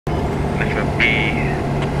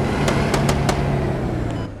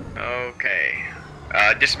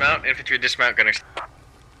Dismount, infantry dismount, gonna.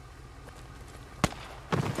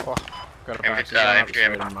 Oh, got a Infantry,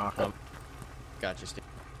 Gotcha, Steve.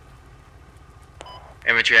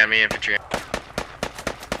 infantry on me, infantry.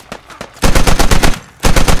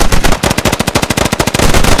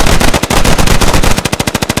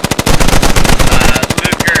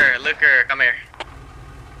 Luker, come here.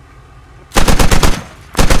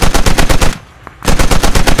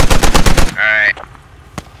 Alright.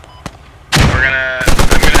 I'm gonna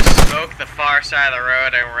smoke the far side of the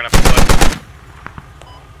road and we're gonna put.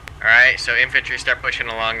 Alright, so infantry start pushing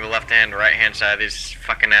along the left hand, right hand side of this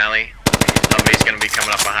fucking alley. Nobody's gonna be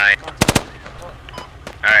coming up behind.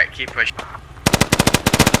 Alright, keep pushing.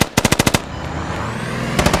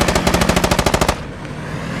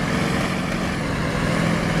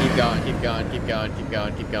 Keep going, keep going, keep going, keep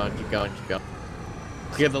going, keep going, keep going, keep going.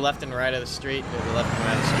 Clear the left and right of the street, clear the left and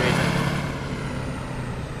right of the street.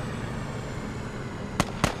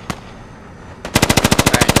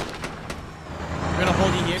 Alright. I'm gonna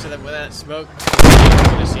hold you here so that when that smoke, you're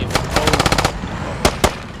gonna see it. Alright,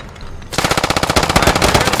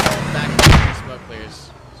 we're gonna hold back until the smoke clears.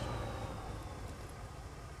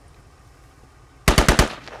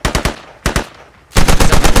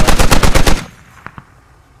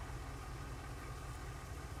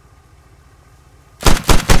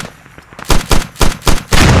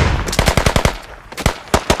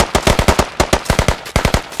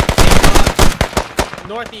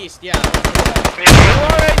 Northeast, yeah.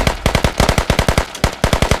 Reloading!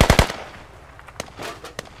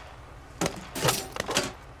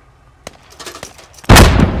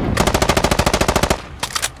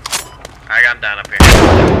 I got him down up here.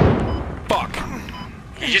 Fuck.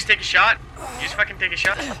 You just take a shot? You just fucking take a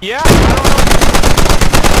shot? Yeah,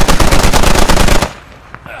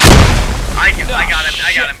 I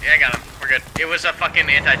got him. We're good. It was a fucking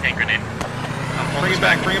anti-tank grenade. bring it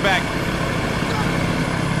back, bring it back.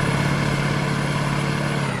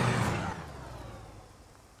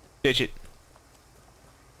 Ditch it.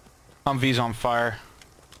 Humvee's on fire.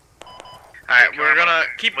 Alright, we're gonna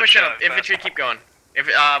keep pushing up. Infantry, keep going. If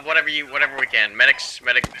whatever we can. Medics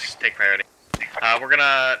take priority. We're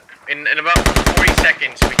gonna in about 40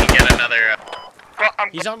 seconds we can get another.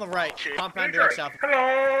 He's on the right. Compound direct south.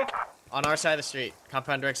 Hello. On our side of the street.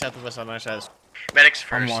 Compound direct south of us on our side of the street. Medics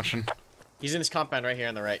first. I'm watching. He's in this compound right here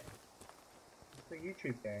on the right. The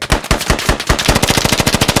YouTube gang.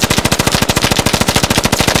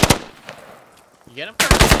 You get him?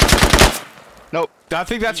 Nope. I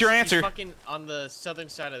think that's your answer. He's fucking on the southern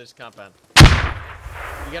side of this compound.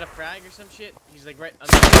 You got a frag or some shit? He's like right on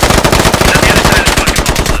the other side of the fucking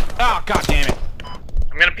wall. Oh, god damn it.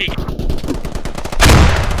 I'm gonna peek.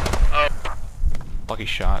 Oh. Lucky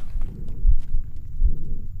shot.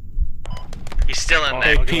 He's still in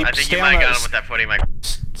there. Hey, Peep, I think you might have got him with that 40 mic.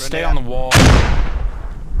 Stay on the wall.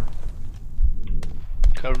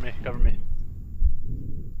 Cover me, cover me.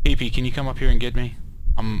 PP, can you come up here and get me?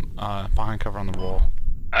 I'm behind cover on the wall.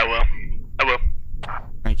 I will.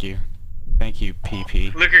 Thank you. Thank you,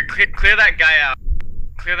 PP. Luker, clear that guy out.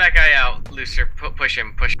 Clear that guy out, Looser. Push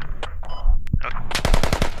him. Okay.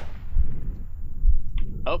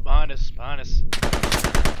 Oh, behind us, behind us.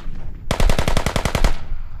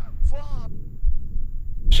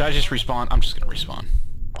 Should I just respawn? I'm just gonna respawn.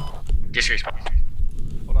 Just respawn.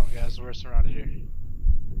 Hold on, guys, we're surrounded here.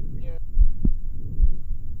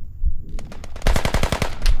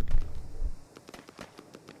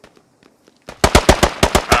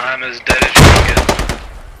 I'm as dead as you can get.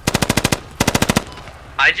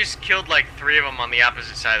 I just killed like 3 of them on the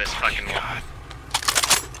opposite side of this fucking wall.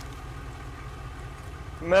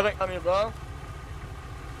 Medic on your bro.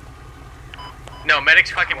 No, medic's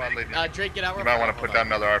fucking. Drake, get out. You might want to put down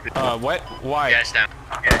another RP. What? Why? Yeah, it's down.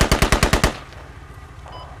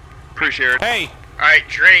 Appreciate it. Hey! Alright,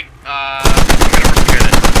 Drake, I'm gonna repair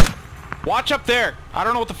this. Watch up there! I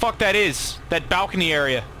don't know what the fuck that is. That balcony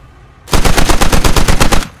area.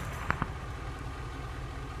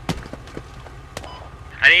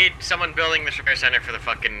 I need someone building this repair center for the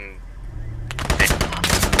fucking.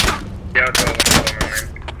 Yeah,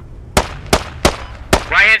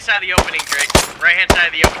 Right hand side of the opening, Drake. Right hand side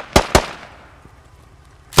of the opening.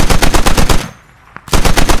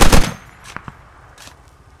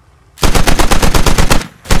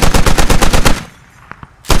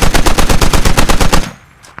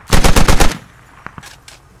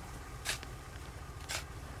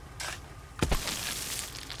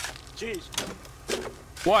 Jeez.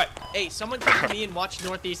 What? Hey, someone come to me and watch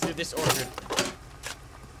northeast through this orchard.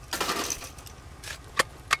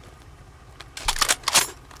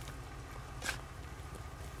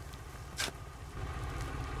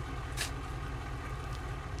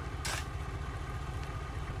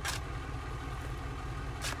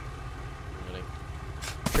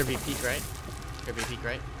 Kirby, peek right. Kirby, peek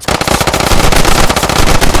right.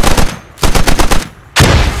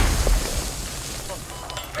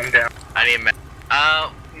 I'm down. I need a medic.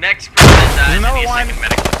 Next person that dies, I another need a one. second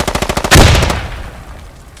medic.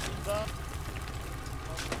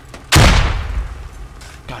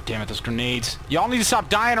 God damn it, those grenades. Y'all need to stop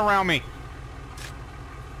dying around me.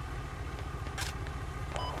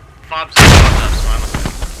 Fob's up, so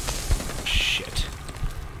I'm Shit.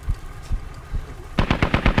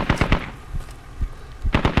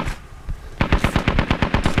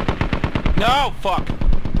 No! Fuck!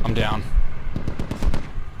 I'm down.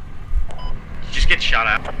 just get shot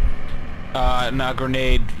at. No,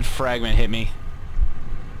 grenade fragment hit me.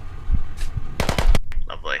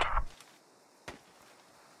 Lovely.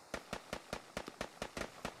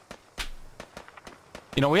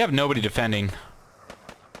 You know, we have nobody defending.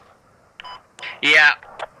 Yeah.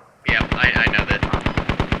 Yeah, I know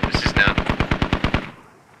that. This is now.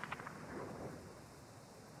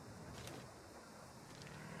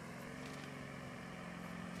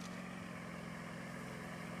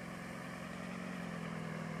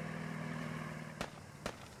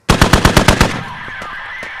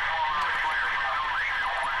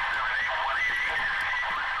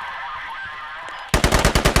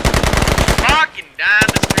 Fucking down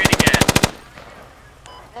the street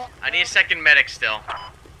again. I need a second medic still.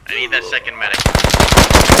 I need that second medic.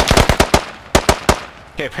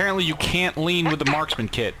 Okay, apparently you can't lean with the marksman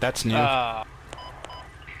kit. That's new. Hey,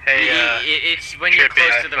 It's when you're Trippy,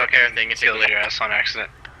 close I to the repair fucking thing, it's a killed glitch. your ass on accident.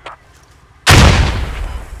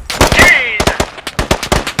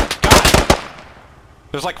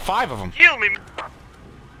 There's like 5 of them. Kill me!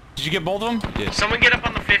 Did you get both of them? You did. Someone get up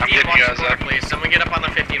on the 50 I'm and getting watch you the guys corner, up. please. Someone get up on the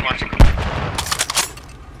 50 and watch the corner.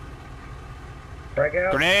 Break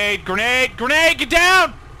out. Grenade! Grenade! Grenade! Get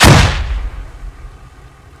down!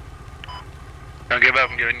 Don't give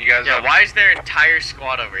up, I'm giving you guys Yeah, up. why is their entire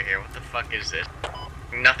squad over here? What the fuck is this?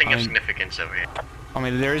 Nothing I of mean- significance over here. I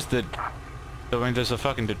mean, there's the... I mean, there's a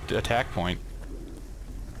fucking attack point.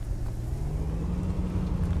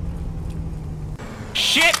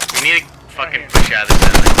 Shit! We need to fucking push out of this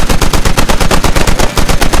alley.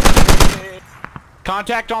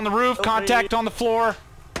 Contact on the roof, contact on the floor.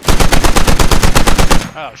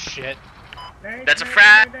 Oh shit. That's a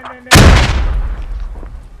frat!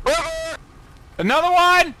 Another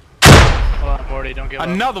one! Hold on, Morty, don't give up.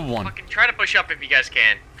 Another one. Fucking try to push up if you guys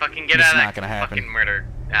can. Fucking get This out is of not that gonna happen. fucking murder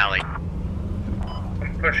alley.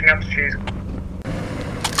 I'm pushing up the cheese.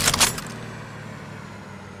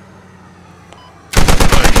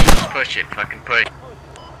 Push. Just push it. Fucking push.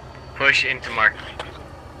 Push into mark.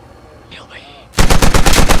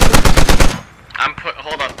 I'm put.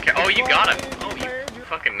 Hold up. Oh, you got him. Oh, you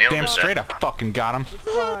fucking nailed Damn it. straight, I fucking got him. It's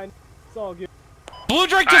fine. It's all good. Blue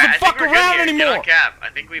Drake Alright, doesn't I think fuck we're good around here. Get anymore! on cap. I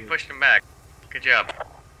think we pushed him back. Good job.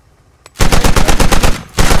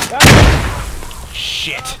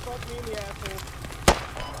 Shit. Fuck me in the asshole.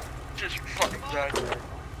 Just fucking die.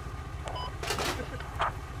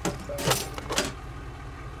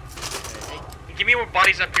 Give me more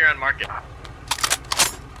bodies up here on market.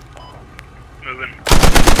 Moving.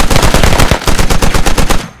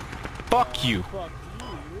 Fuck you. Fuck you.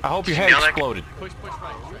 I hope your Did head you nail that? exploded. Push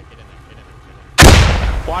right. Get in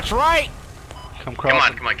there. Watch right! Come Come on,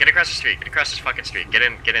 crossing. come on. Get across the street. Get across this fucking street. Get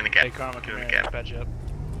in the cap. Hey, Karma, Get come in here. the I'll cap. patch you up.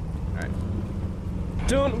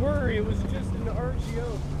 Don't worry, it was just an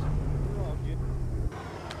RGO. We're all good.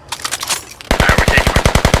 Alright, we're taking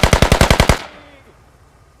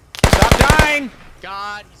Stop dying!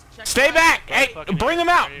 God, he's checking. Stay back! Hey, Fucking bring him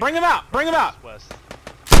out! Bring him out! Bring him out! West.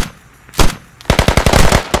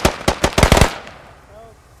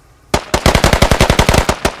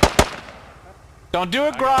 Don't do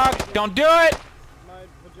it, Grog! Don't do it! My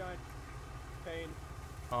vagina. Pain.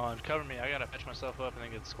 On, cover me. I gotta patch myself up and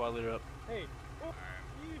then get the squad leader up. Hey. Oh,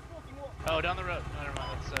 you fucking what? Oh, down the road. No, never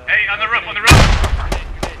mind. That's, Hey, on the roof, on the roof! Grenade,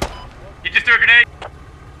 grenade. You just threw a grenade!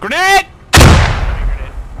 Grenade!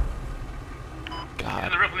 Grenade. On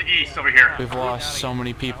God, the roof on the east, over here. we've lost so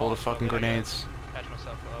many people to fucking grenades. Patch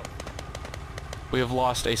myself up. We have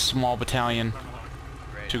lost a small battalion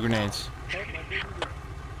to grenades.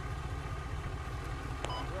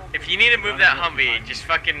 If you need to move that Humvee, just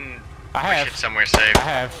fucking I push it have. somewhere safe. I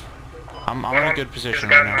have. I'm in a good position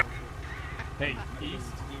right now. Hey, east.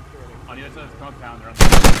 On the other side of the compound, they're on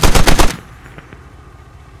the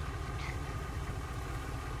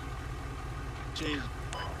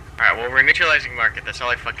Alright, well, we're neutralizing market. That's all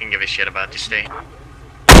I fucking give a shit about. Just stay.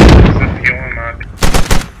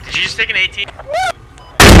 Did you just take an 18?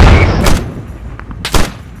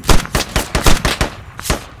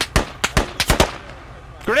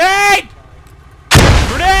 Grenade!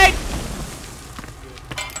 Grenade!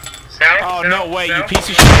 Oh, no way, you no. piece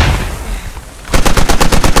of shit.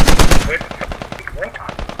 What?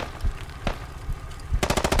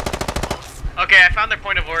 Okay, I found their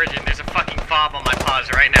point of origin. There's a fucking fob on my pause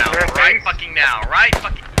right now. North Right east? fucking now. Right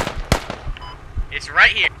fucking... It's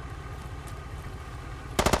right here.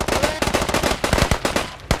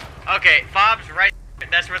 Okay, fob's right.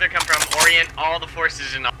 That's where they're coming from. Orient all the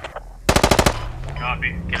forces in...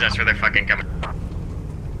 Copy. Because that's where they're fucking coming.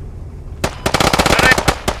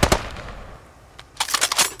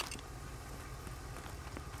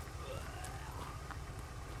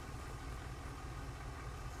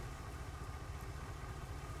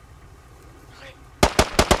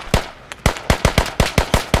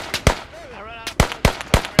 I ran out of bullets.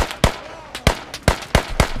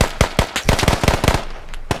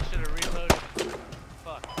 I should have reloaded.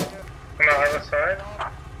 Fuck. On the other side.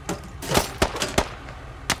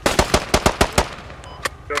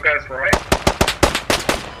 You guys right?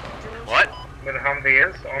 What? Where the Humvee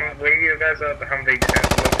is? On where you guys are at the Humvee, stand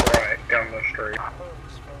to the right down the street.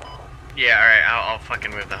 Yeah, alright, I'll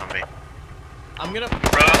fucking move the Humvee. I'm gonna Bro,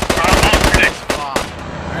 I'll predict. bomb.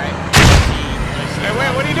 Alright? Hey,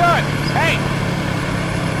 wait, what are you doing? Hey!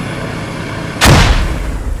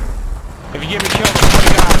 If you get me killed, I swear to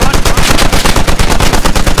God, run!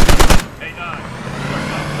 Hey, Don.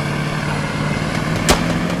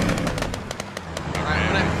 Alright,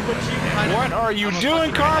 when I put you kind of... What are you I'm gonna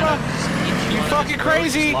doing, fucking Karma? kind of just eat You on fucking this road,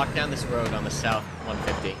 crazy? just lock down this road on the south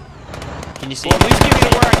 150. Can you see? Well, at least get me to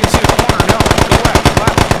where I can see the corner. No, go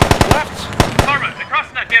left. Karma, they're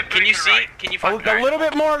crossing that damn Can you 30 to the see? right. Can you A fucking... little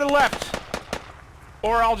bit more to the left.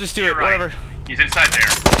 Or I'll just do You're it, right. whatever. He's inside there.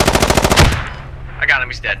 I got him,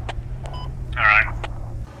 he's dead. Alright.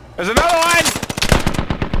 There's another one!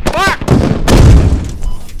 Fuck!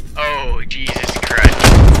 Oh, Jesus Christ.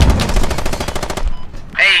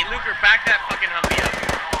 Hey, Luker, back that fucking Humvee up.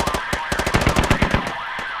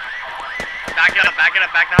 Back it up, back it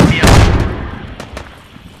up, back the Humvee up.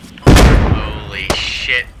 Holy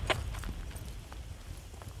shit.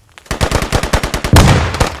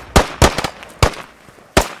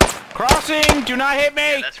 Crossing! Do not hit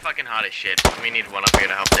me! Yeah, that's fucking hot as shit. We need one up here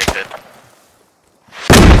to help take this.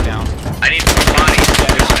 Down. I need some bodies to do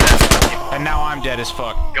that. And now I'm dead as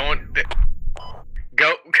fuck. Go.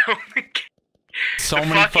 So The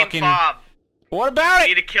many fucking fucking... fob. What about I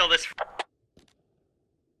need it? to kill this.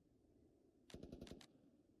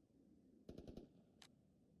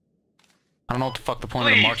 I don't know what the fuck the point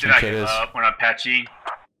of the Please, marksman did I kit give is. up when I'm patchy?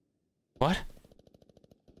 What?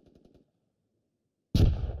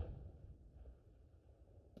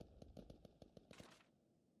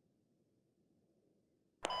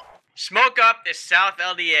 Smoke up this South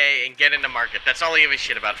LDA and get into market. That's all I give a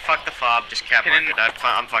shit about. Fuck the fob, just cap market.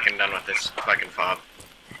 I'm fucking done with this fucking fob.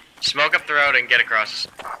 Smoke up the road and get across.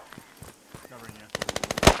 Covering you.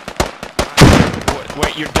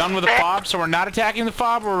 Wait, you're done with the fob, so we're not attacking the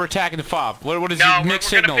fob, or we're attacking the fob? What is No, your we're mixed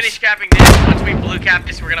gonna signals? finish capping this. Once we blue cap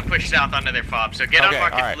this, we're gonna push south onto their fob. So get on Okay,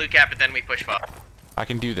 market, alright. blue cap it, then we push fob. I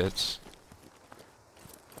can do this.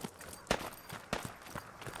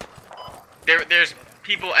 There's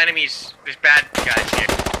people, enemies, there's bad guys here.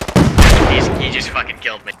 He just fucking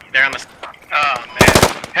killed me. They're on the... Oh, man.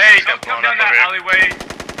 Hey, Got don't come blown down up that over alleyway.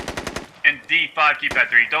 And D5, keep that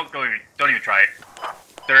 3. Don't even try it.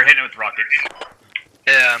 They're hitting it with rockets.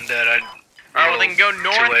 Yeah, I'm dead. Alright, well then go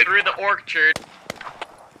north through the orchard.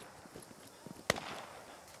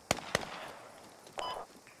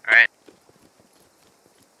 Alright.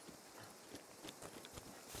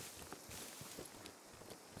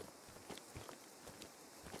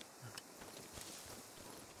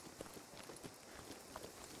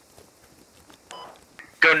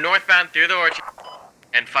 Go northbound through the orchard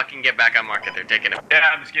and fucking get back on market. They're taking it. Yeah,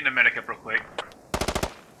 I'm just getting a medic up real quick.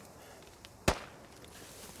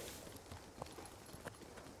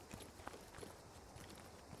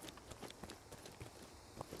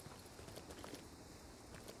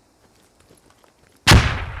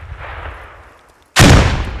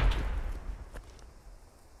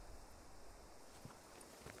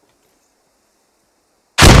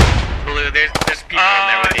 Blue, there's people in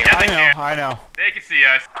there with you. Yeah, I know. They can see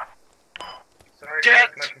us. Sorry guys,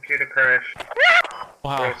 my computer crashed.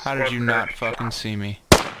 Wow, how did you not fucking see me?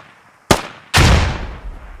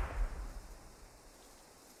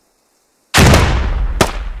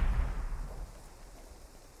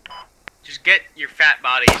 Just get your fat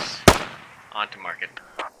bodies onto market.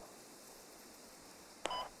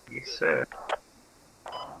 Yes, sir.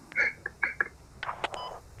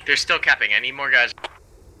 They're still capping. I need more guys.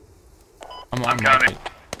 I'm I'm coming. market.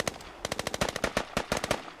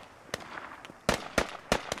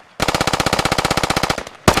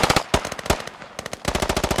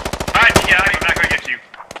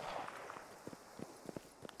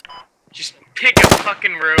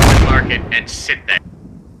 market and sit there.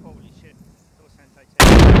 Holy shit. Those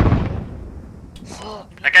anti-tank.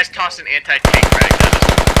 That guy's tossing anti-tank frags at us.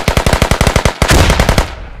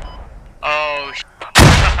 Oh,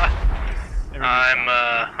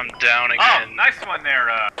 I'm down Oh, again. nice one there,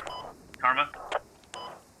 Karma.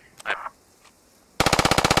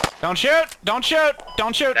 Don't shoot! Don't shoot!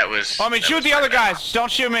 Don't shoot! that was. Oh, I mean, that shoot was the other my bad. guys!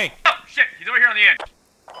 Don't shoot me! Oh, shit, he's over here on the end.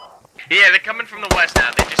 Yeah, they're coming from the west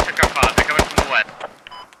now. They just took our pod. They're coming from the west.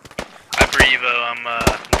 I breathe, I'm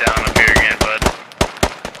down up here again, bud.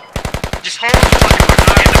 Just hold the fucking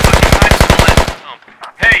market. Get the fucking guys split. Oh.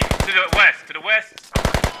 Hey, to the west, to the west.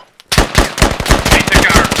 They took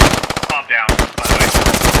our pod down, by the way.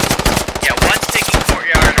 Yeah, one's taking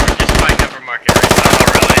courtyard or just fighting upper market right now.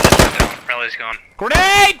 Oh, Rally just went down. Rally's gone.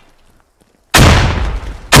 Grenade!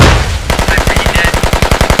 Sniper, you dead?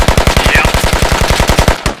 Yeah.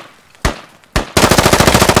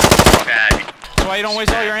 Bad. That's why you don't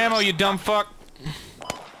waste all your ammo, you dumb fuck.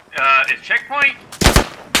 Is checkpoint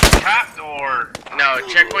capped or? No,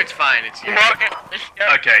 checkpoint's fine. It's Okay,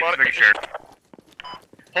 just making sure.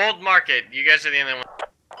 hold market. You guys are the only one.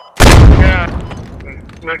 Yeah.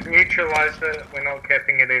 Look, neutralize it. We're not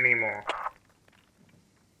capping it anymore.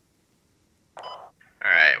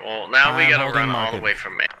 Alright, well, now we I'm gotta holding run all the market. way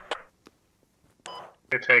from me.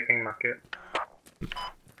 We're taking market.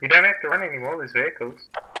 You don't have to run anymore. There's vehicles.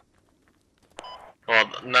 Well,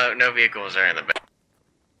 no vehicles are in the back.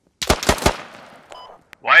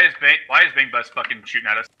 Why is Bang Bus fucking shooting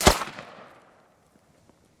at us?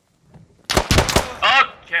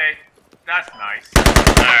 Okay, that's nice.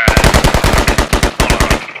 Alright.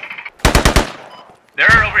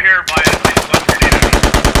 They're over here by us. They just left grenade at us.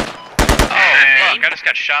 Oh, fuck, I just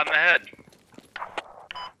got shot in the head.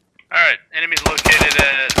 Alright, enemies located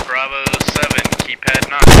at Bravo 7. Keep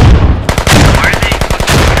heading up. Why are they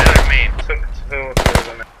fucking at main? Took two or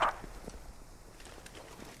three of them.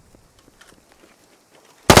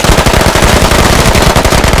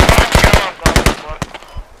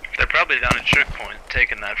 They're probably down at Choke Point,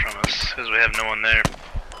 taking that from us, because we have no one there.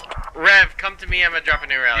 Rev, come to me. I'm gonna drop a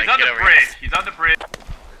new rally. He's on Get the over bridge. here. He's on the bridge.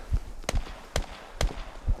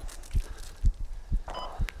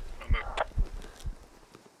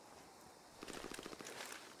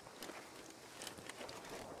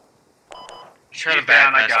 Try to He's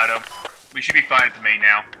down. I back got him. We should be fine at the main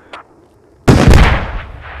now.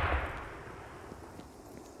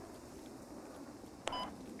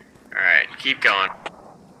 Alright, keep going.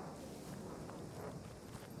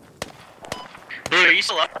 Blue, are you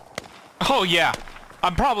still up? Oh, yeah.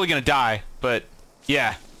 I'm probably gonna die, but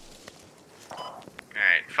yeah.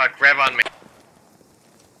 Alright, fuck, rev on me.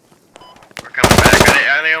 We're coming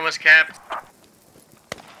back. Are they almost capped?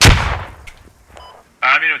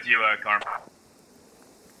 I'm in with you, Karm.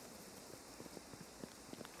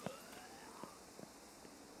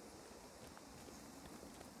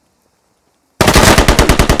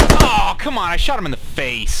 Oh, come on, I shot him in the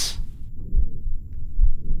face.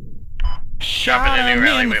 Shot Dropping a new him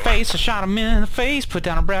rally, in the wait, face, I shot him in the face. Put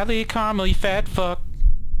down a Bradley Carmel, you fat fuck.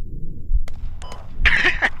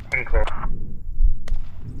 Encore.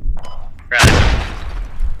 Rally.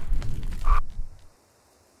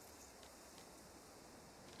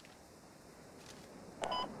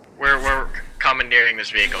 We're commandeering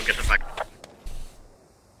this vehicle. Get the fuck.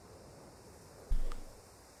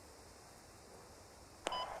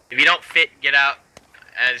 If you don't fit, get out.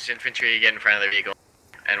 As infantry, you get in front of the vehicle.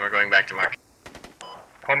 And we're going back to market.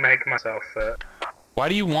 I'll make myself fit. Why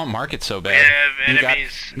do you want market so We bad? have You got,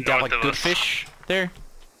 enemies you got north like of good us. fish there?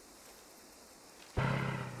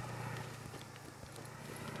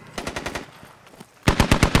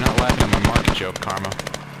 You're not laughing at my market joke, Karma.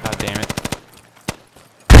 God damn it.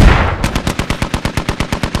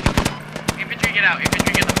 Infantry, get out.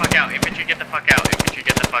 Infantry, get the fuck out. Infantry, get the fuck out. Infantry,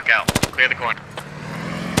 get the fuck out. Clear the corner.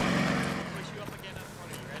 Push you up again in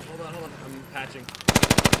front of you, ready? Hold on. I'm patching.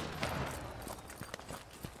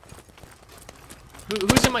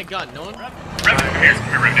 Who's in my gun? No one? Remnant, here's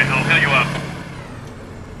Remnant. I'll heal you up.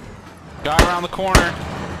 Guy around the corner.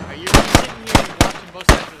 Are you sitting here watching both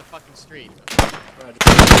sides of the fucking street?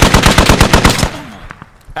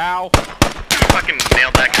 Ow. Fucking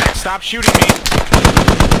nailed that guy. Stop shooting me.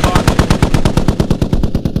 Fuck.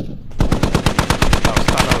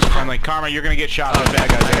 That was friendly. Karma, you're gonna get shot by the bad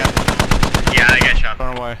guys. Yeah, I got shot.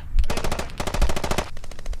 Run away.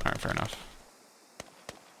 Alright, fair enough.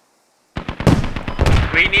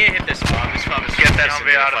 We need to hit this bomb. This bomb is Get that pissing Humvee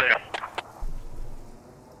me the out of fuck there. up.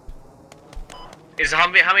 Is the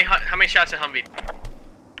Humvee? How many shots at Humvee?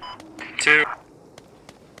 2.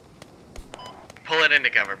 Pull it into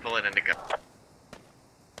cover. Pull it into cover.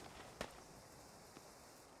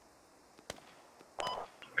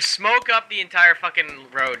 Smoke up the entire fucking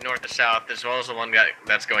road, north to south, as well as the one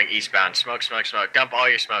that's going eastbound. Smoke, smoke, smoke. Dump all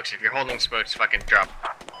your smokes. If you're holding smokes, fucking drop.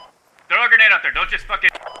 Throw a grenade out there. Don't just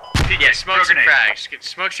fucking. Yeah, smoke some frags.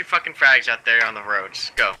 Smoke your fucking frags out there on the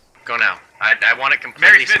roads. Go. Go now. I want it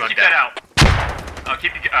completely Mary Smith, smoked keep that out. I'll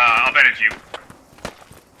keep you. I'll manage you.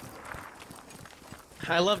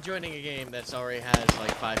 I love joining a game that's already has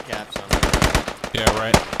like 5 caps on it. Yeah,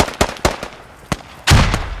 right.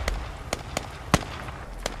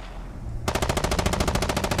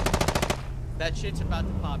 That shit's about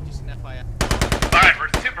to pop, just an FYI. Alright, we're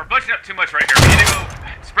bunching up too much right here. We need to go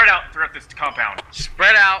spread out throughout this compound.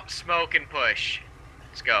 Spread out, smoke, and push.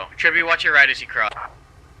 Let's go. Tribby, watch your right as you cross.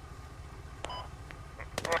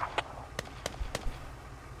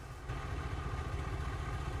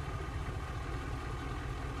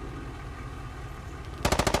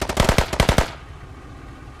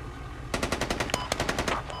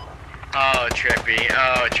 Oh,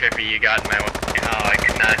 Trippy, you got in my way. Oh, I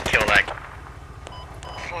could not kill that.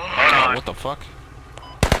 Oh, what the fuck?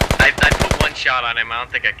 I put one shot on him, I don't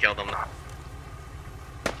think I killed him.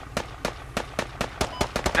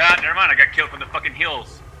 Ah, never mind, I got killed from the fucking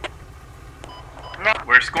hills.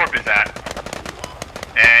 Where Scorp is at.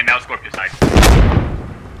 And now Scorp just died.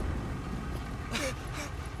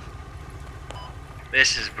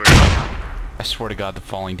 This is brutal. I swear to God, the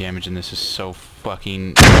falling damage in this is so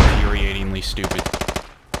fucking infuriatingly stupid.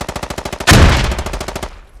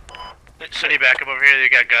 Should he back up over here? They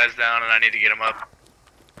got guys down and I need to get them up.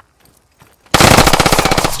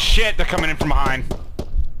 Shit, they're coming in from behind.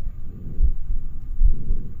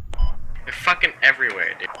 They're fucking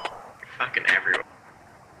everywhere, dude. They're fucking everywhere.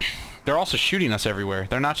 They're also shooting us everywhere.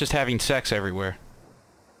 They're not just having sex everywhere.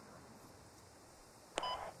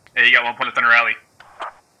 Hey, you got 1 point left on our rally.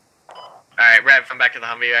 Alright, Rev, come back to the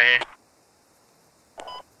Humvee right here.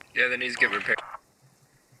 Yeah, that needs to get repaired.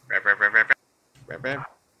 Rev.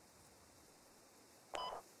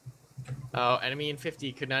 Oh, enemy in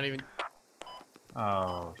 50 could not even.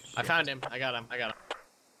 Oh, shit. I found him. I got him.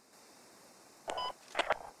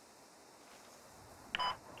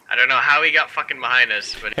 I don't know how he got fucking behind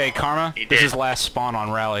us, but Hey, Karma, he this did. is last spawn on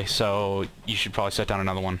rally, so you should probably set down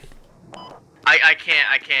another one. I can't.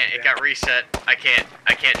 It got reset. I can't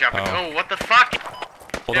drop it. Oh. Oh, what the fuck?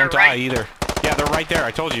 Well, They're don't die right. either. Yeah, they're right there,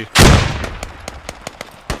 I told you.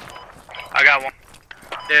 I got one.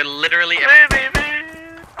 They're literally.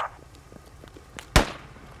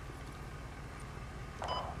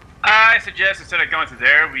 I suggest instead of going to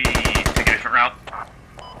there, we take a different route.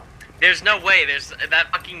 There's no way. There's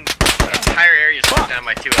that fucking entire area is shut down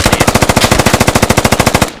by 2 LEs.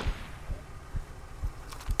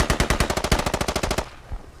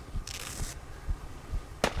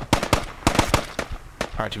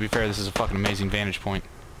 Alright, to be fair, this is a fucking amazing vantage point.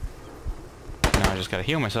 Now I just gotta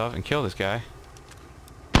heal myself and kill this guy.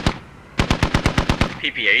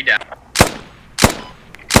 PPA down.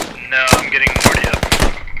 No, I'm getting Morty up.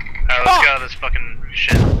 Alright, let's get out of this fucking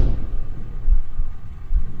shit.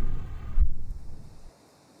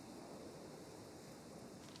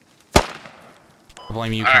 I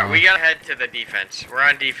blame you, Alright, Karma. we gotta head to the defense. We're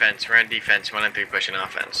on defense. 1 and 3 pushing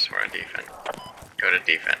offense. We're on defense. Go to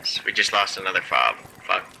defense. We just lost another fob.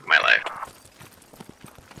 Fuck my life.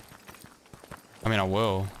 I mean, I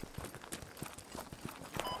will.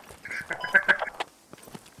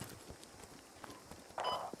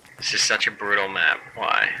 This is such a brutal map.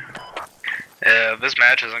 Why? Yeah, this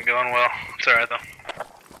match isn't going well. It's alright though.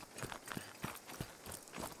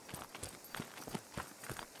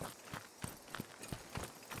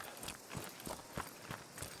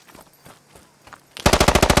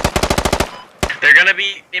 They're gonna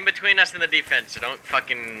be in between us and the defense, so don't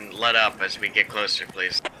fucking let up as we get closer,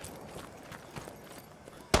 please.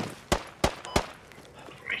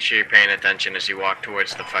 Make sure you're paying attention as you walk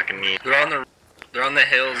towards the fucking knee. They're on the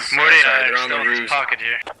hills. Morty and I they're are on the still in this roofs. pocket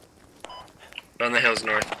here. They're on the hills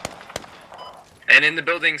north. And in the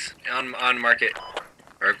buildings on Market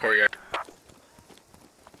or Courtyard.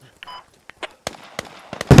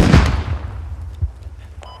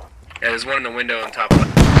 Yeah, there's one in the window on top of it.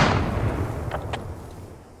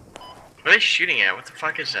 What are they shooting at? What the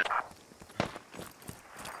fuck is that?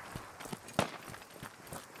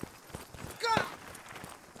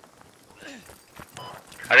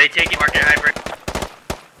 Are they taking Market Hybrid?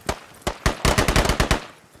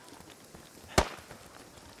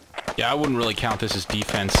 Yeah, I wouldn't really count this as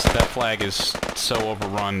defense. That flag is so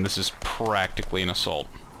overrun, this is practically an assault.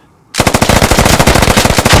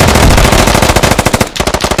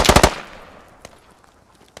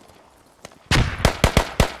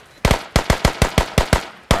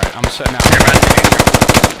 Alright, I'm setting out.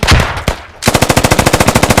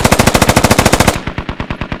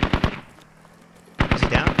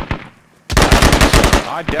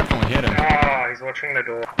 I definitely hit him. Oh, he's watching the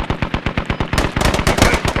door.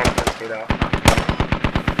 See that.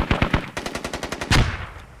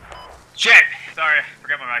 Shit! Sorry, I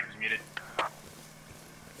forgot my mic was muted.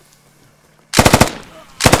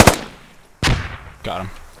 Got him.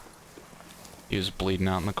 He was bleeding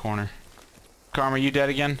out in the corner. Karma, you dead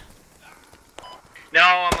again?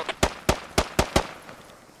 No,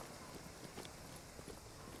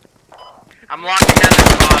 I'm locking down the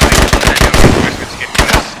closet so that no reinforcements get to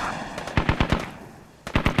us.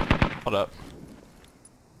 Hold up.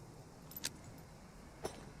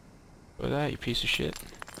 Look at that, you piece of shit.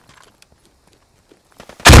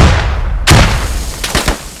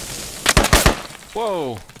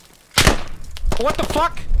 Whoa! What the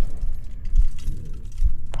fuck?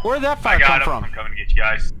 Where'd that fire come from? I'm coming to get you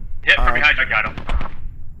guys. Hit from behind you, I got him.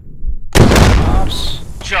 Ops.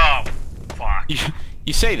 Oh, fuck.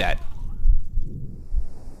 You say that.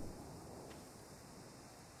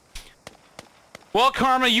 Well,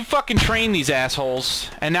 Karma, you fucking trained these assholes,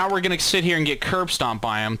 and now we're gonna sit here and get curb stomped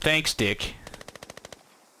by them. Thanks, Dick.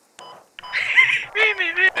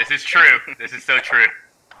 This is true. This is so true.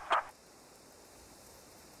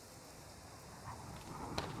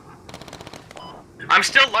 I'm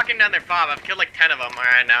still locking down their fob. I've killed like 10 of them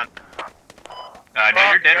right now. No,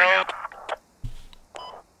 you're dead right now.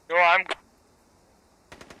 No, I'm.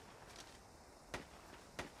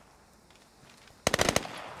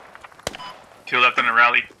 Two left on the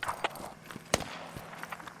rally.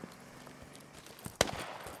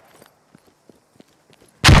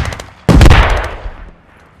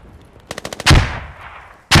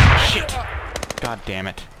 Shit! God damn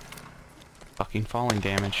it. Fucking falling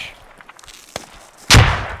damage.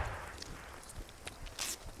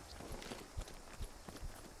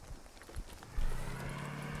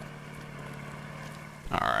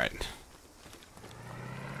 Alright.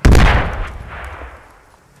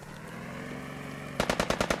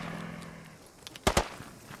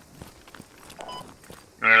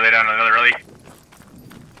 You wanna lay down another rally?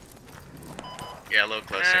 Yeah, a little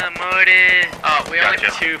closer. Morty. Oh, we only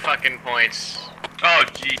Gotcha. have 2 fucking points. Oh,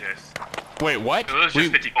 Jesus. Wait, what? It was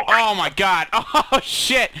just 54. Oh my god! Oh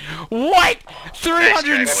shit! What?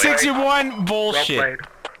 361 Well bullshit. played.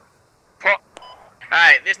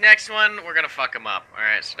 Alright, this next one, we're gonna fuck them up.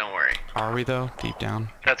 Alright, so don't worry. Are we though? Deep down.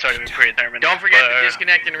 That's already been predetermined. Don't forget to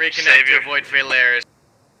disconnect and reconnect Savior. to avoid fatal errors.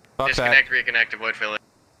 Fuck Disconnect, reconnect, avoid fatal errors.